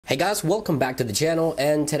Hey guys, welcome back to the channel,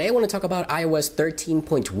 and today I want to talk about iOS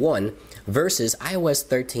 13.1 versus iOS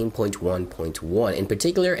 13.1.1, in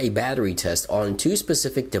particular a battery test on two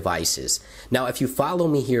specific devices. Now, if you follow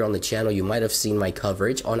me here on the channel, you might have seen my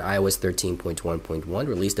coverage on iOS 13.1.1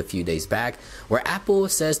 released a few days back, where Apple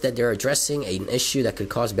says that they're addressing an issue that could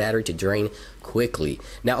cause battery to drain quickly.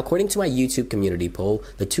 Now, according to my YouTube community poll,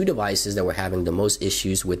 the two devices that were having the most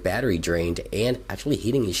issues with battery drained and actually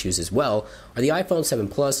heating issues as well are the iPhone 7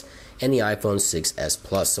 Plus and the iPhone 6s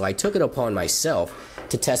Plus. So I took it upon myself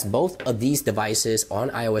to test both of these devices on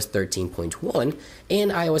iOS 13.1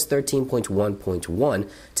 and iOS 13.1.1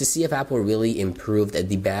 to see if Apple really improved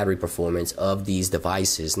the battery performance of these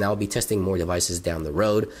devices. Now, I'll be testing more devices down the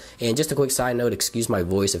road. And just a quick side note, excuse my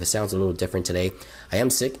voice if it sounds a little different today. I am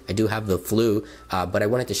sick. I do have the flu, but I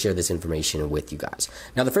wanted to share this information with you guys.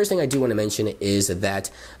 Now, the first thing I do want to mention is that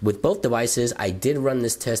with both devices, I did run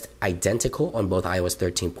this test identical on both iOS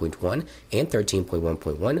 13.1 and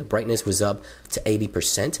 13.1.1. Brightness was up to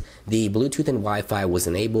 80%. The Bluetooth and Wi-Fi was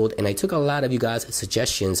enabled, and I took a lot of you guys'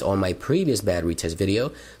 suggestions on my previous battery test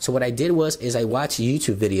video. So what I did was I watched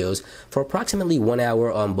YouTube videos for approximately 1 hour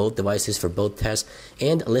on both devices for both tests,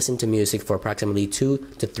 and listened to music for approximately 2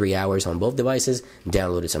 to 3 hours on both devices,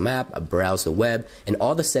 downloaded some app, browsed the web, and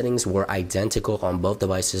all the settings were identical on both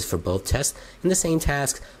devices for both tests, and the same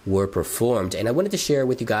tasks were performed. And I wanted to share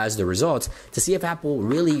with you guys the results to see if Apple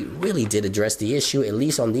really did address the issue, at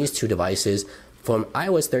least on these two devices, from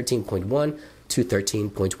iOS 13.1 to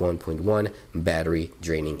 13.1.1 battery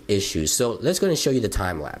draining issues. So let's go and show you the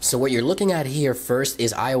time lapse. So what you're looking at here first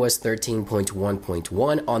is iOS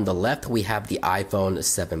 13.1.1. On the left, we have the iPhone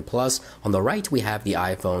 7 Plus. On the right, we have the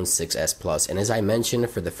iPhone 6s Plus. And as I mentioned,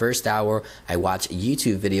 for the first hour, I watched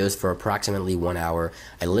YouTube videos for approximately 1 hour.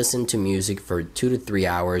 I listened to music for 2 to 3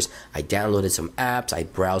 hours. I downloaded some apps. I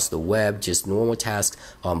browsed the web, just normal tasks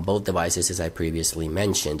on both devices as I previously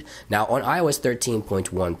mentioned. Now on iOS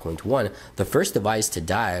 13.1.1, the first device to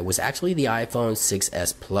die was actually the iPhone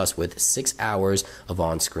 6s Plus with 6 hours of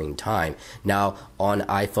on-screen time. Now on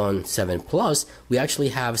iPhone 7 Plus, we actually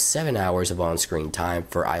have 7 hours of on-screen time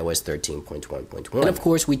for iOS 13.1.1. And of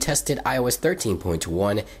course, we tested iOS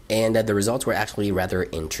 13.1, and the results were actually rather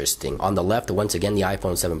interesting. On the left, once again, the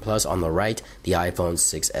iPhone 7 Plus. On the right, the iPhone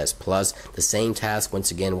 6s Plus. The same task,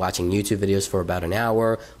 once again, watching YouTube videos for about an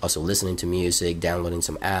hour, also listening to music, downloading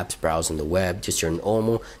some apps, browsing the web, just your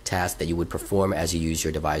normal task that you would perform as you use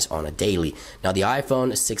your device on a daily. Now, the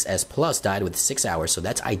iPhone 6s Plus died with 6 hours, so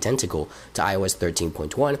that's identical to iOS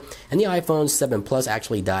 13.1, and the iPhone 7 Plus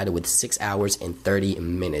actually died with 6 hours and 30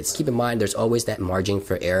 minutes. Keep in mind, there's always that margin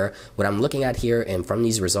for error. What I'm looking at here, and from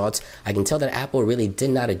these results, I can tell that Apple really did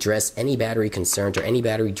not address any battery concerns or any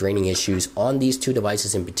battery draining issues on these two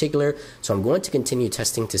devices in particular, so I'm going to continue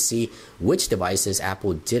testing to see which devices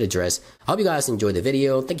Apple did address. I hope you guys enjoyed the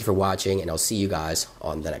video. Thank you for watching, and I'll see you guys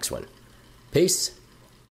on the next one. Peace.